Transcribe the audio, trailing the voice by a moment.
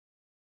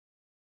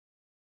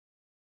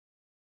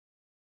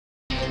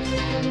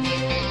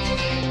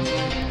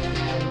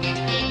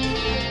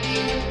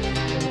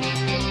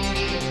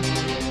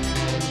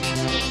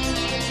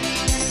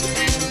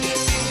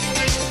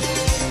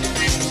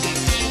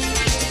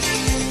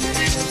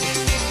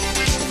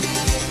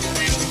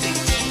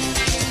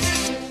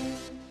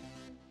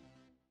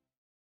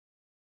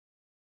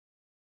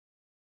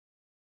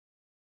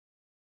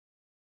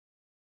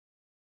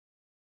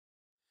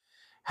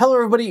Hello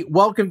everybody,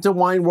 welcome to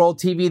Wine World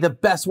TV, the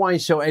best wine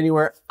show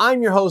anywhere.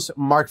 I'm your host,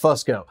 Mark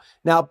Fusco.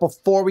 Now,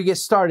 before we get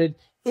started,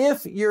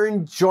 if you're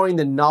enjoying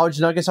the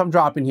knowledge nuggets I'm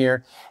dropping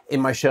here in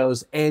my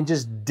shows and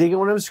just digging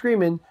when I'm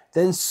screaming,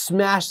 then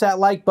smash that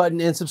like button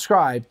and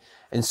subscribe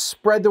and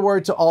spread the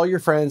word to all your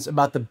friends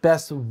about the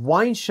best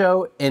wine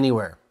show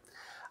anywhere.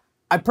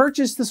 I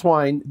purchased this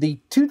wine, the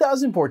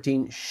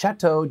 2014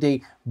 Château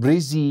de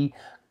Brézé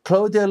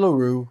Clos de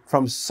Leroux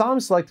from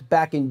Somm Select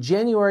back in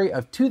January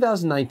of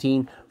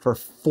 2019 for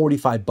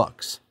 45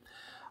 bucks.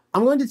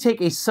 I'm going to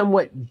take a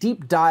somewhat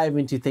deep dive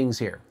into things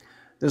here.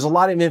 There's a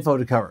lot of info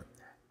to cover.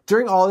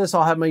 During all this,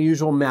 I'll have my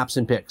usual maps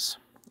and pics.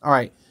 All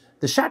right,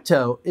 the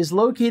Chateau is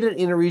located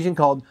in a region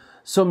called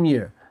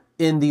Saumur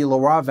in the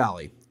Loire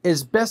Valley. It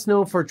is best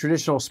known for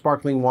traditional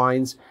sparkling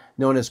wines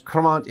known as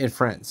Cremant in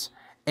France,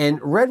 and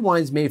red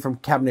wines made from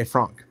Cabernet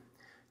Franc.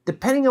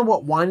 Depending on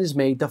what wine is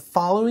made, the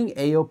following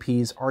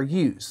AOPs are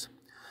used: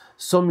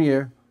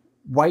 Saumur,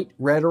 white,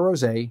 red, or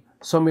rosé;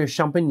 Saumur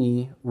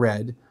Champagny,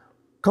 red;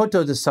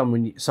 Château de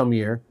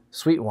Saumur,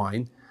 sweet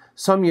wine;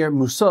 Saumur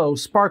Mousseux,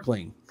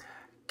 sparkling;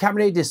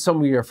 Cabernet de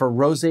Saumur for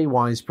rosé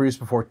wines produced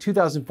before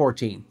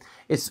 2014.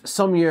 It's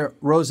Saumur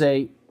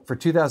Rosé for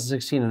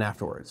 2016 and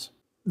afterwards.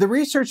 The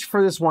research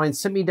for this wine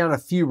sent me down a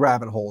few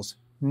rabbit holes,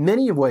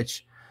 many of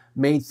which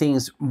made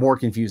things more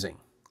confusing.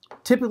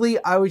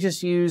 Typically, I would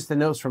just use the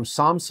notes from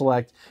Somm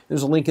Select,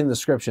 there's a link in the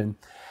description,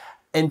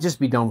 and just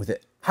be done with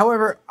it.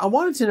 However, I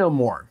wanted to know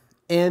more,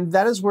 and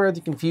that is where the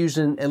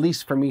confusion, at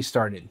least for me,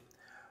 started.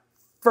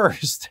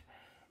 First,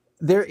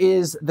 there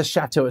is the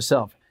chateau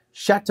itself,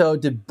 Château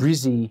de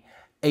Brézé,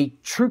 a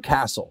true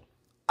castle.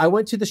 I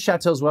went to the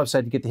chateau's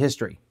website to get the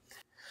history.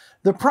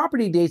 The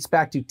property dates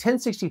back to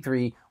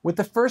 1063 with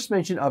the first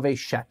mention of a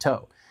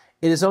chateau.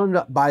 It is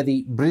owned by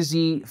the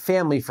Brézé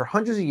family for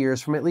hundreds of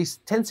years, from at least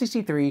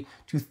 1063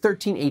 to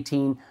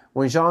 1318,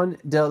 when Jean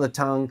de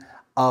Latang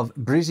of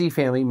Brézé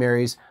family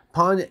marries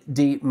Pan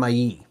de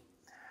Mailly.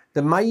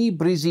 The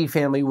Mailly-Brézé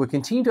family would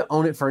continue to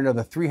own it for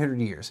another 300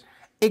 years.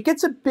 It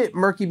gets a bit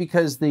murky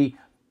because the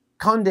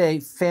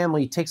Condé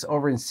family takes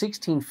over in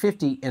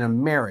 1650 in a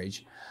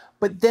marriage,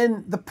 but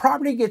then the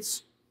property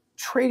gets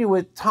traded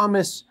with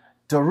Thomas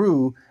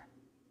Daru.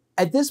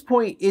 At this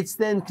point, it's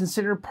then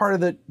considered part of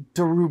the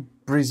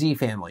Daru-Brézé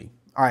family.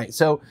 All right,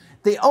 so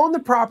they own the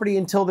property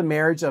until the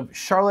marriage of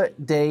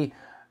Charlotte de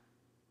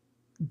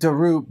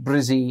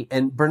Daru-Brézé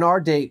and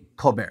Bernard de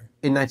Colbert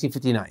in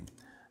 1959.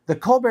 The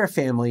Colbert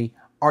family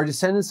are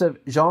descendants of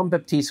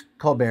Jean-Baptiste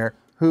Colbert,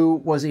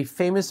 who was a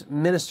famous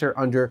minister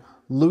under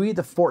Louis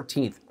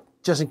XIV.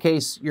 Just in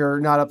case you're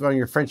not up on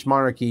your French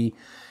monarchy,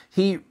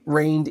 he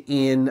reigned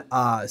in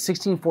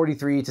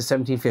 1643 to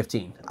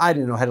 1715. I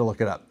didn't know how to look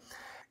it up.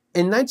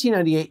 In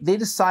 1998, they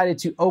decided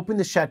to open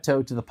the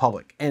chateau to the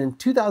public, and in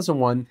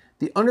 2001,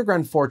 the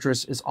underground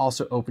fortress is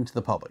also open to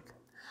the public.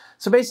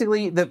 So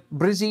basically, the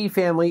Brézé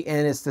family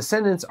and its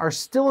descendants are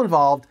still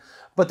involved,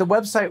 but the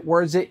website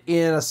words it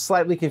in a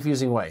slightly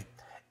confusing way.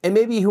 And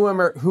maybe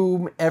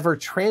whomever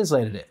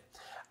translated it.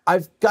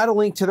 I've got a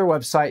link to their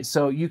website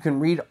so you can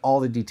read all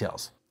the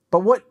details. But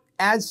what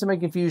adds to my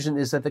confusion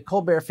is that the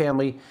Colbert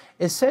family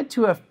is said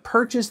to have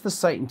purchased the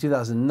site in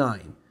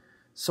 2009.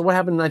 So what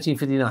happened in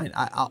 1959?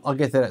 I'll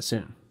get to that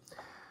soon.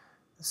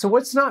 So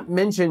what's not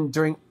mentioned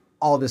during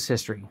all this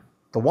history?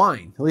 The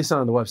wine, at least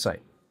not on the website.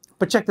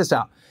 But check this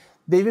out.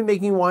 They've been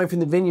making wine from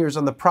the vineyards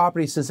on the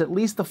property since at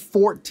least the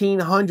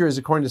 1400s,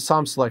 according to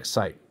Somm Select's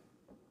site.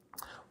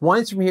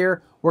 Wines from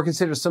here were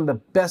considered some of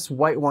the best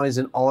white wines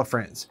in all of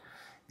France.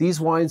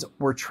 These wines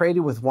were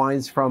traded with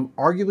wines from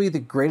arguably the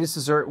greatest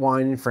dessert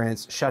wine in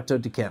France,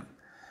 Château d'Yquem.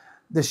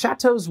 The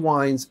Chateau's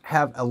wines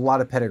have a lot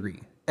of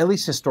pedigree, at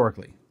least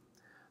historically.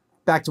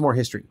 Back to more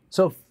history.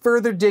 So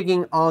further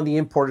digging on the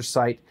importer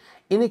site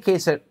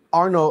indicates that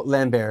Arnaud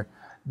Lambert,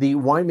 the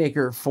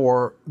winemaker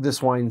for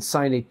this wine,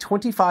 signed a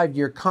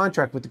 25-year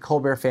contract with the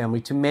Colbert family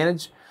to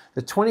manage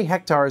the 20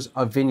 hectares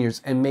of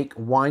vineyards and make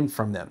wine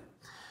from them.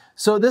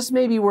 So this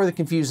may be where the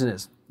confusion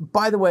is.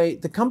 By the way,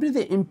 the company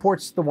that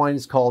imports the wine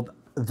is called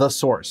The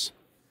Source.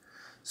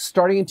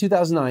 Starting in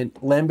 2009,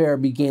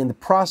 Lambert began the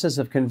process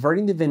of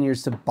converting the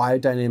vineyards to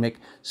biodynamic,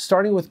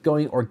 starting with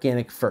going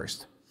organic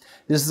first.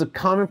 This is a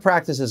common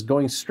practice, as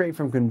going straight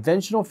from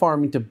conventional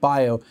farming to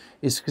bio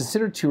is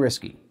considered too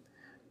risky.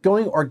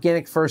 Going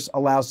organic first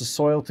allows the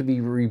soil to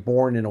be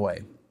reborn in a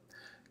way.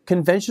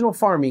 Conventional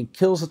farming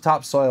kills the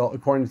topsoil,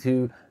 according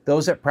to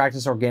those that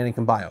practice organic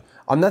and bio.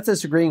 I'm not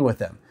disagreeing with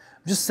them.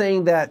 I'm just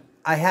saying that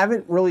I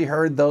haven't really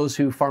heard those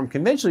who farm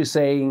conventionally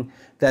saying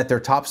that their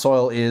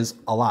topsoil is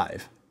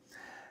alive.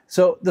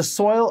 So the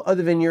soil of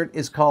the vineyard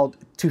is called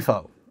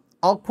tuffeau.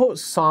 I'll quote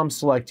Somm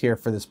Select here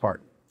for this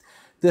part.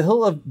 The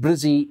hill of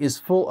Brézé is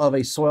full of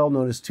a soil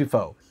known as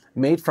tuffeau,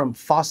 made from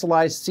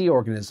fossilized sea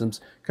organisms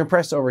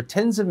compressed over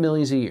tens of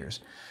millions of years.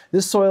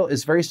 This soil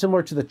is very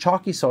similar to the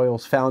chalky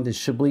soils found in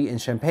Chablis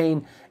and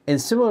Champagne, and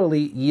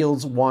similarly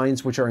yields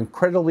wines which are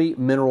incredibly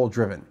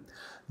mineral-driven.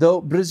 Though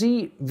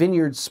Brézé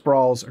vineyard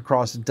sprawls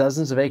across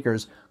dozens of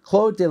acres,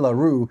 Clos de la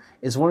Rue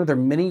is one of their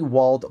many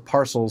walled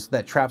parcels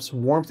that traps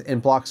warmth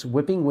and blocks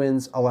whipping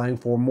winds, allowing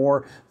for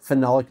more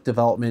phenolic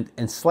development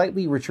and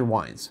slightly richer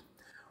wines.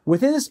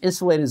 Within this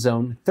insulated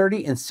zone,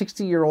 30 and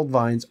 60-year-old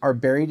vines are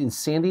buried in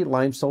sandy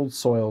limestone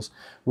soils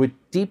with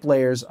deep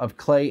layers of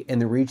clay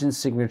and the region's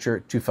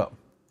signature tuffeau.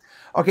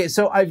 Okay,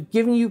 so I've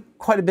given you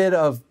quite a bit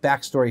of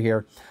backstory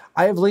here.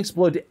 I have links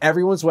below to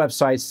everyone's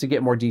websites to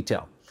get more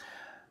detail.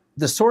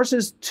 The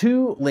sources'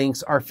 2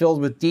 links are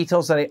filled with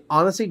details that I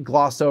honestly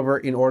glossed over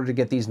in order to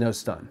get these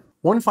notes done.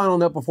 One final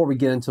note before we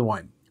get into the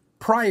wine.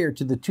 Prior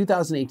to the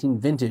 2018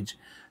 vintage,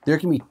 there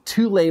can be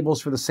 2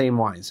 labels for the same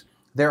wines.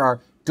 There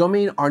are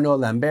Domaine Arnaud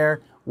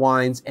Lambert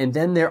wines, and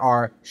then there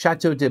are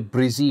Château de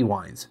Brézé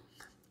wines.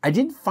 I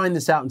didn't find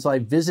this out until I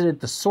visited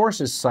the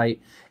sources site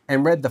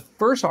and read the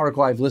first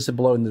article I've listed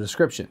below in the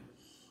description.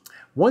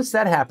 Once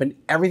that happened,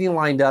 everything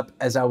lined up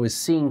as I was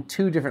seeing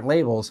 2 different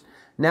labels.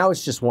 Now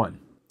it's just one.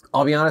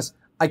 I'll be honest,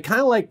 I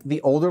kind of like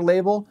the older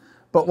label,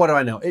 but what do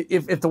I know?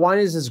 If the wine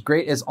is as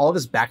great as all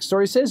this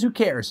backstory says, who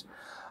cares?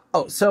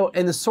 Oh,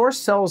 and the source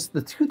sells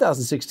the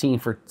 2016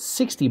 for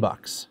 60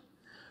 bucks.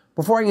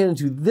 Before I get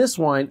into this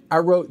wine, I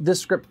wrote this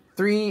script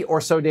 3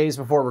 or so days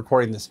before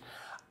recording this.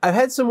 I've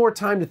had some more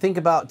time to think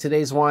about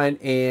today's wine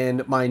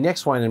and my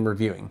next wine I'm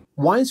reviewing.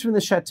 Wines from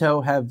the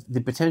Chateau have the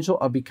potential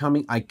of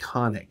becoming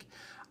iconic.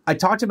 I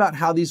talked about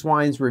how these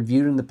wines were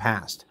viewed in the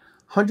past,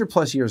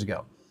 100+ years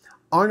ago.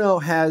 Arnaud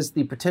has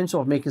the potential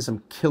of making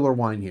some killer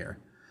wine here.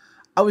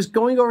 I was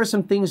going over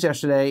some things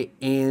yesterday,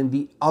 and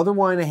the other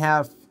wine I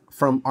have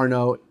from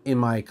Arnaud in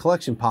my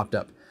collection popped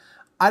up.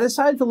 I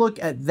decided to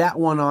look at that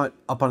one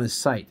up on his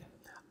site.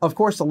 Of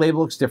course, the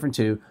label looks different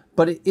too,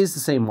 but it is the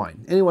same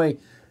wine. Anyway,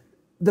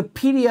 the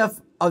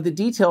PDF of the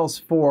details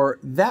for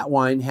that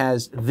wine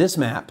has this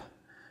map.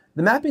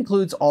 The map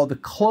includes all the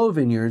Clos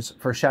vineyards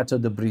for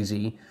Château de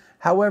Brézé.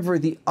 However,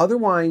 the other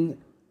wine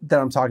that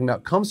I'm talking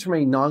about comes from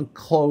a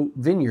non-Clos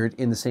vineyard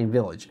in the same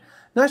village.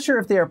 Not sure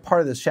if they are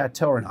part of the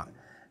chateau or not.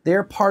 They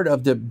are part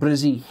of the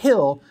Brézé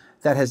Hill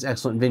that has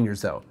excellent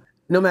vineyards though.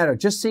 No matter,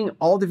 just seeing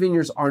all the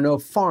vineyards Arnaud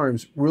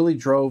farms really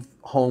drove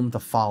home the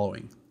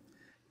following.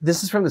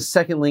 This is from the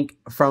second link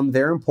from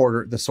their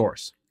importer, The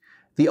Source.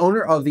 The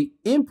owner of the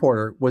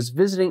importer was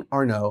visiting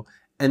Arnaud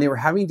and they were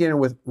having dinner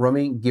with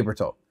Romain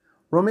Guiberteau.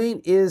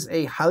 Romain is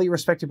a highly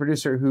respected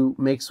producer who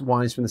makes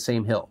wines from the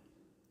same hill.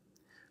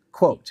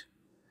 Quote,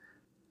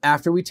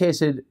 after we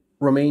tasted,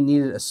 Romain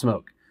needed a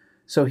smoke.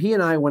 So he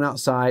and I went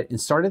outside and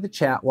started to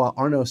chat while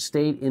Arnaud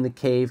stayed in the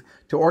cave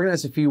to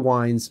organize a few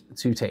wines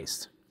to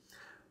taste.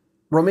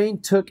 Romain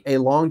took a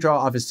long draw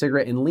off his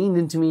cigarette and leaned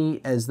into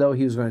me as though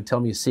he was going to tell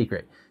me a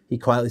secret. He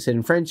quietly said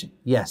in French,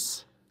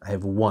 yes, I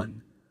have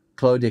one,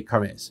 Clos de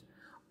Carmes,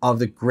 of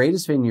the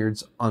greatest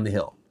vineyards on the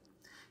hill.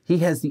 He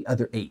has the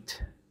other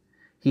 8.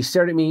 He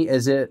stared at me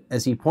as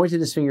he pointed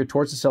his finger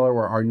towards the cellar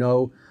where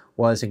Arnaud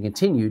was and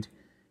continued,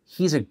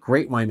 he's a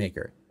great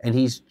winemaker. And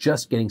he's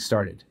just getting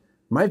started.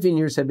 My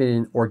vineyards have been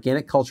in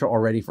organic culture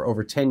already for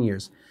over 10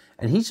 years,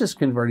 and he's just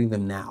converting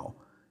them now.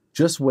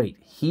 Just wait,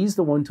 he's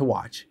the one to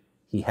watch.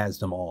 He has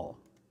them all.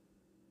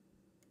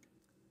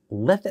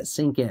 Let that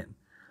sink in.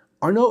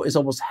 Arnaud is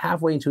almost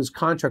halfway into his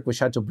contract with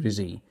Château de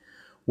Brézé.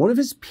 One of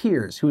his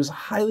peers, who is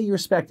highly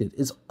respected,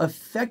 is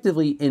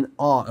effectively in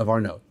awe of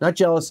Arnaud. Not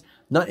jealous,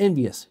 not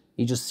envious.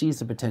 He just sees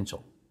the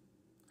potential.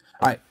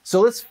 All right, so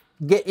let's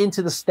get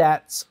into the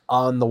stats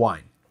on the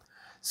wine.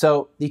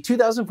 So the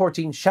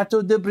 2014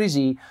 Château de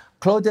Brézé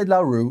Clos de la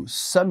Rue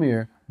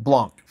Saumur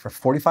Blanc for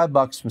 45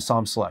 bucks from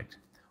Somm Select.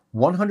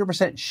 100%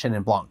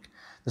 Chenin Blanc.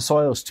 The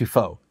soil is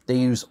tuffeau. They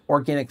use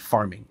organic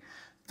farming.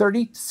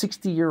 30 to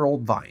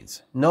 60-year-old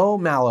vines. No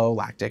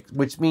malolactic,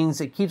 which means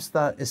it keeps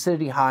the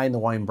acidity high and the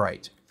wine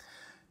bright.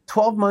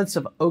 12 months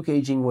of oak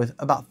aging with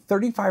about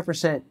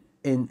 35%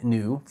 in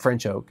new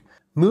French oak.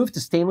 Moved to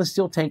stainless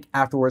steel tank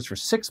afterwards for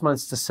 6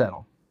 months to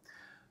settle.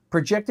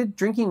 Projected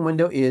drinking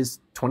window is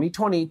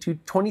 2020 to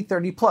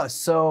 2030 plus,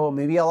 so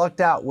maybe I lucked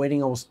out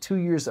waiting almost 2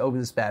 years to open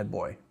this bad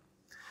boy.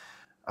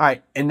 All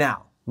right, and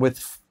now,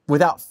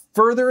 without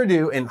further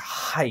ado and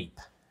hype,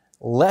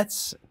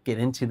 let's get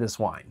into this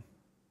wine.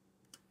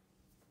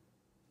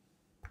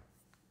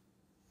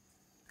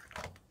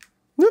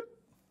 Whoop.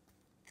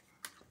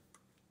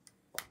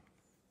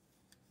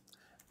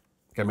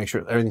 Gotta make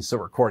sure everything's still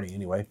recording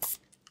anyway.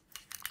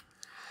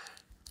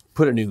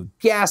 Put a new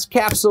gas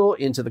capsule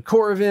into the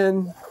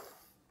Coravin.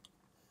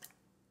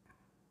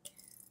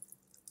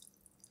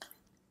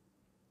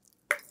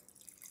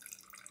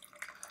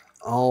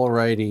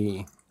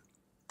 Alrighty.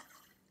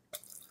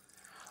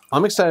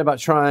 I'm excited about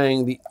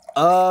trying the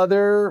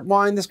other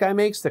wine this guy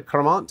makes, the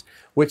Cremant,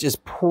 which is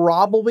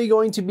probably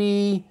going to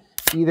be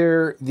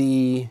either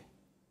I'm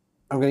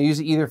going to use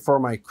it either for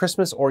my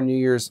Christmas or New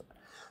Year's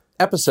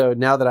episode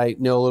now that I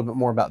know a little bit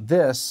more about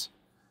this.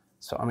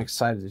 So I'm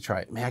excited to try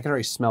it. Man, I can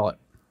already smell it.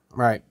 All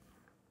right.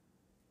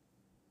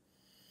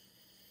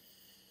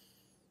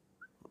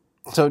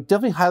 So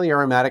definitely highly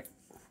aromatic.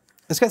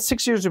 It's got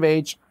 6 years of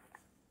age.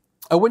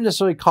 I wouldn't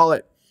necessarily call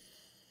it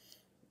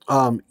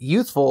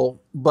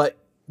youthful, but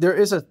there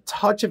is a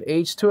touch of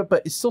age to it,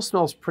 but it still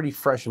smells pretty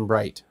fresh and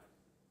bright.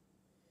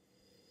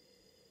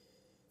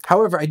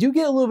 However, I do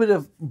get a little bit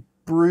of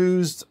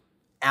bruised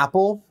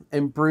apple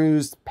and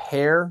bruised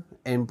pear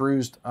and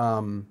bruised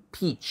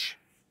peach.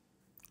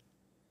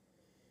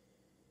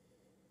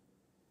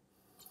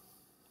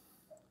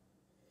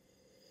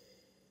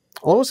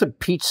 Almost a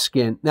peach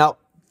skin. Now,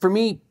 for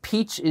me,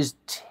 peach is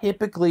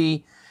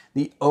typically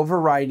the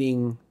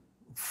overriding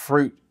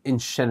fruit in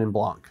Chenin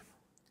Blanc.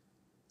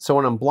 So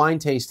when I'm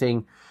blind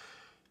tasting,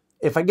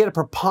 if I get a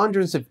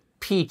preponderance of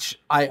peach,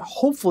 I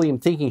hopefully am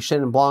thinking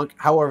Chenin Blanc.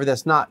 However,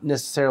 that's not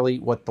necessarily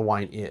what the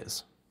wine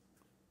is.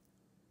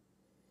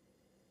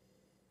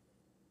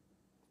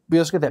 We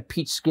also get that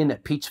peach skin,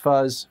 that peach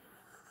fuzz,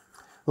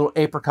 a little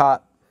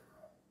apricot.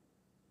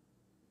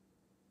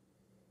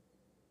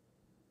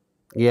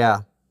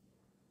 Yeah,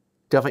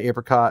 definitely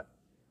apricot.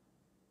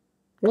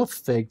 A little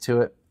fig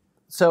to it.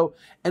 So,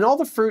 and all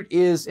the fruit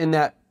is in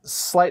that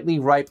slightly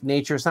ripe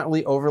nature. It's not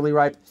really overly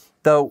ripe,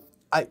 though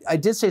I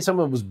did say some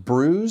of it was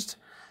bruised.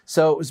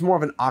 So it was more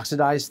of an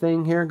oxidized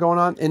thing here going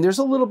on. And there's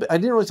a little bit, I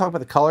didn't really talk about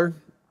the color,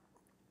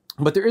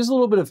 but there is a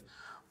little bit of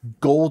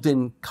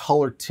golden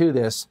color to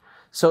this.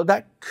 So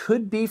that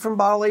could be from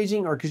bottle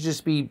aging, or it could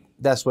just be,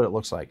 that's what it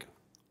looks like.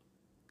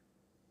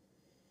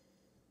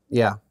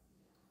 Yeah,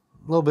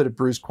 a little bit of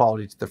bruised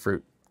quality to the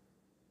fruit.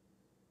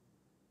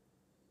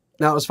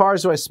 Now, as far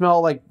as do I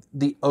smell like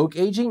the oak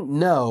aging?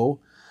 No,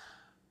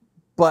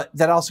 but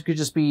that also could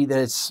just be that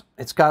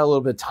it's got a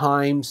little bit of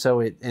time, so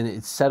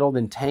it's settled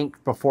in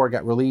tank before it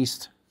got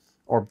released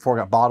or before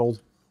it got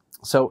bottled.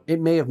 So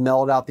it may have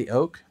mellowed out the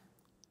oak.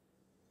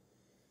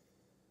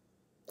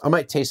 I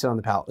might taste it on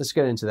the palate. Let's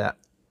get into that.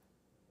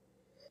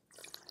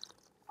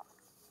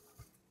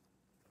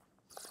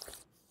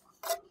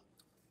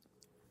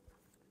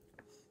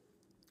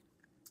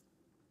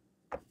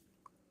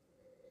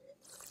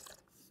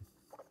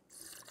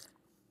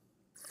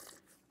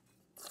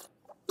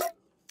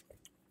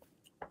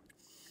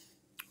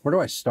 Where do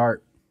I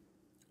start?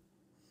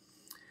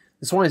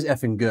 This one is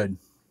effing good.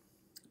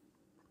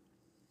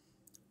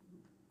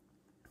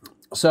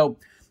 So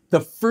the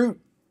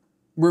fruit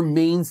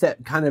remains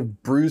that kind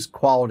of bruised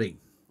quality.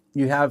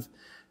 You have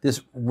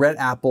this red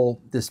apple,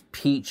 this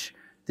peach,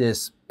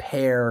 this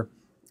pear,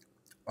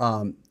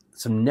 some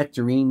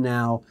nectarine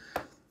now,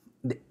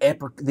 the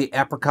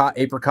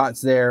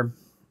apricot's there, a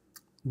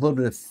little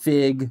bit of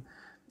fig.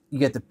 You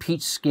get the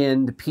peach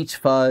skin, the peach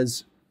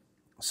fuzz.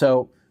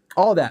 So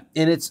all that,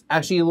 and it's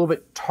actually a little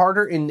bit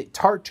tartar in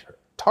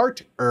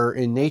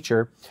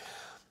nature,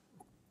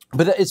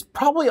 but it's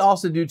probably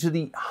also due to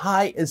the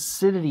high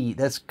acidity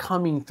that's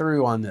coming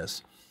through on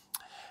this.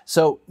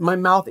 So my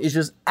mouth is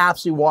just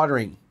absolutely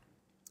watering.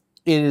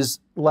 It is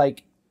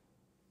like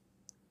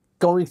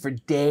going for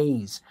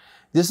days.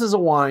 This is a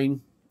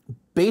wine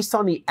based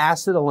on the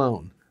acid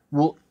alone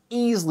will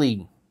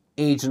easily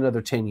age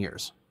another 10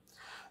 years.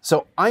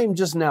 So I am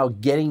just now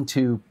getting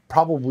to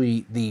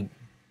probably the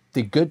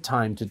good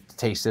time to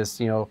taste this.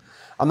 You know,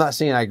 I'm not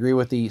saying I agree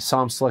with the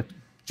Somm Select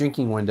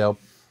drinking window,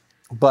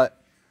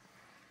 but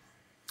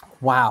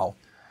wow,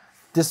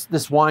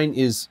 this wine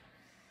is,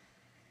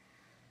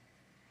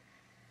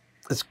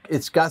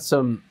 it's got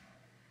some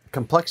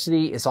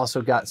complexity. It's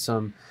also got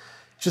some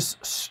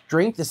just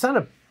strength. It's not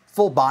a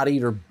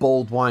full-bodied or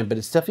bold wine, but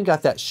it's definitely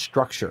got that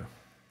structure.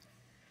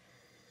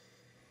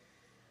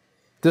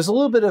 There's a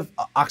little bit of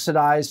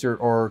oxidized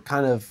or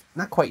kind of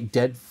not quite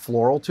dead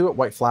floral to it,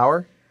 white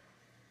flower.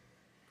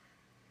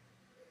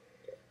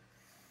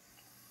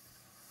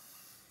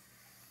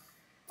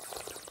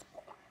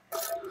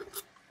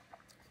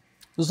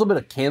 There's a little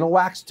bit of candle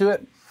wax to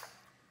it.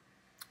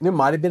 There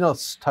might have been a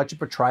touch of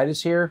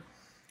botrytis here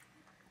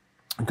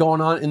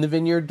going on in the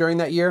vineyard during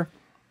that year.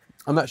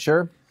 I'm not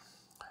sure.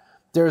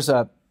 There's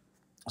a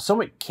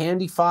somewhat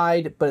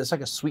candified, but it's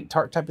like a sweet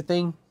tart type of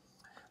thing,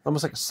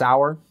 almost like a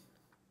sour.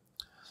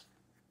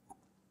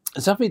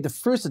 It's definitely the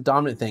fruit's the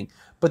dominant thing,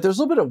 but there's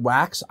a little bit of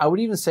wax. I would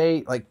even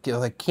say like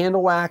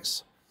candle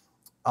wax,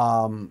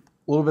 a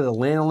little bit of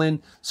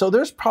lanolin. So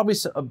there's probably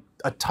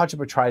a touch of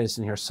botrytis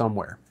in here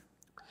somewhere.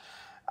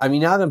 I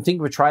mean, now that I'm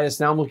thinking botrytis,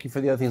 now I'm looking for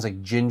the other things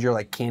like ginger,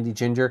 like candy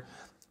ginger.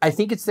 I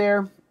think it's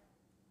there,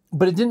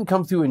 but it didn't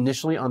come through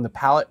initially on the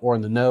palate or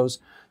on the nose.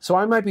 So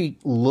I might be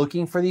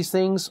looking for these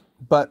things,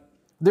 but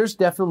there's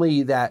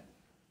definitely that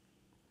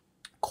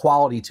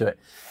quality to it.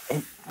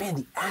 And man,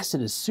 the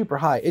acid is super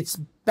high. It's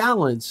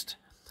balanced.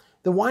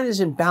 The wine is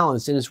in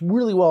balance and it's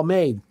really well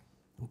made,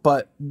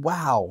 but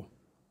wow.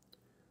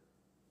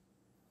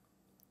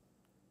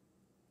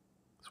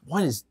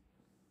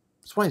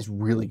 This wine is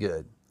really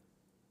good.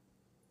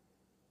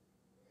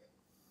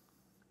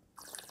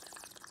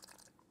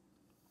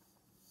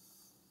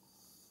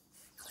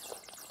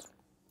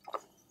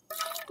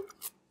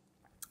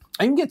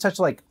 I even get a touch of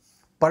like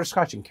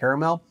butterscotch and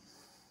caramel.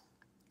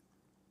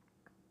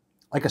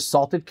 Like a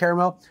salted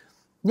caramel.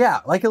 Yeah,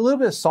 like a little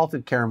bit of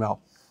salted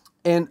caramel.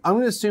 And I'm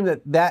going to assume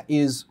that that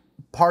is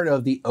part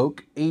of the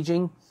oak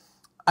aging.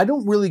 I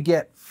don't really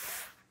get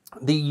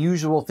the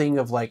usual thing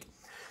of like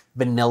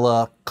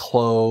vanilla,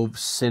 clove,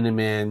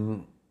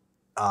 cinnamon,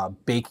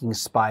 baking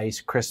spice,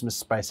 Christmas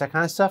spice, that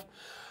kind of stuff.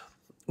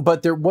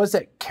 But there was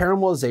that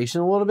caramelization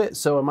a little bit.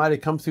 So it might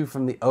have come through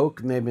from the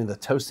oak, maybe the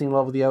toasting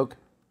level of the oak.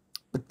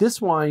 But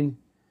this wine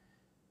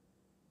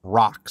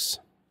rocks.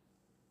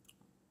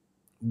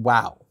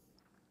 Wow.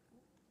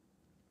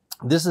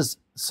 This is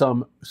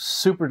some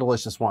super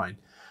delicious wine.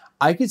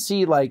 I could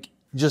see like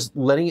just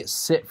letting it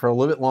sit for a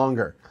little bit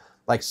longer,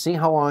 like seeing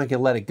how long I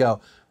can let it go.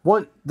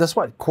 One, that's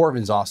what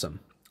Courvin's awesome.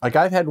 Like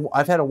I've had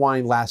a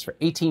wine last for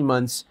 18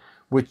 months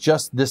with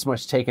just this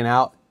much taken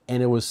out,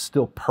 and it was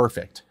still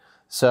perfect.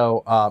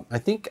 So I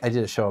think I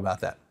did a show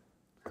about that.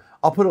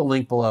 I'll put a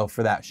link below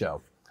for that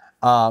show,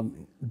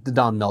 the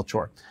Don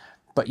Melchor.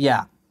 But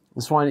yeah,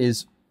 this wine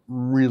is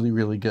really,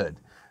 really good.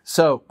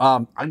 So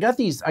I got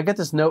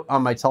this note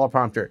on my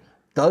teleprompter.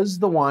 Does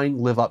the wine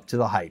live up to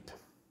the hype?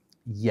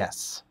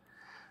 Yes.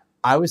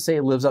 I would say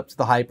it lives up to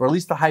the hype, or at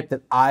least the hype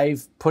that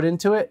I've put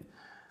into it.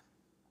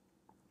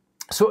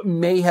 So it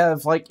may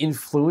have like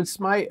influenced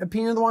my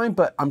opinion of the wine,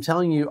 but I'm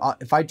telling you,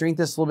 if I drink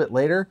this a little bit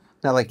later,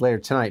 not like later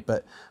tonight,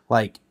 but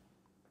like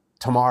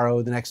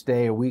tomorrow, the next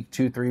day, a week,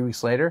 2, 3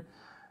 weeks later,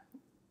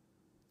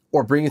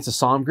 or bring it to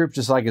Somm Group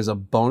just like as a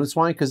bonus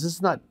wine, because this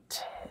is not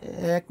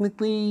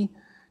technically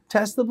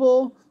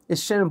testable.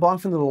 It's Chenin Blanc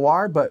from the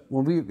Loire, but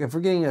if we're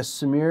getting a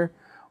Saumur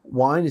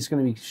wine, it's going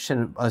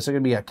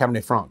to be a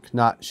Cabernet Franc,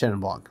 not Chenin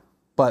Blanc.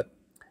 But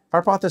if I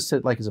brought this to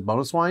like as a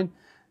bonus wine,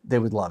 they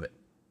would love it.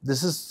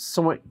 This is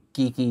somewhat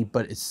geeky,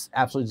 but it's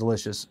absolutely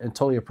delicious and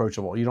totally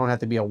approachable. You don't have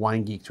to be a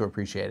wine geek to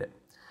appreciate it.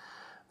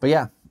 But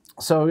yeah,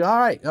 so all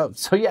right,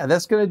 so yeah,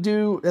 that's gonna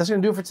do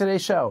it for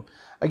today's show.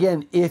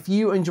 Again, if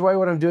you enjoy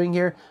what I'm doing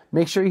here,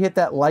 make sure you hit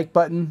that like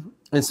button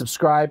and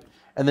subscribe,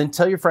 and then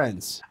tell your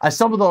friends. I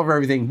stumbled over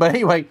everything, but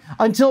anyway,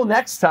 until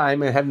next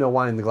time, and have no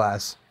wine in the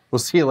glass. We'll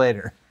see you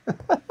later.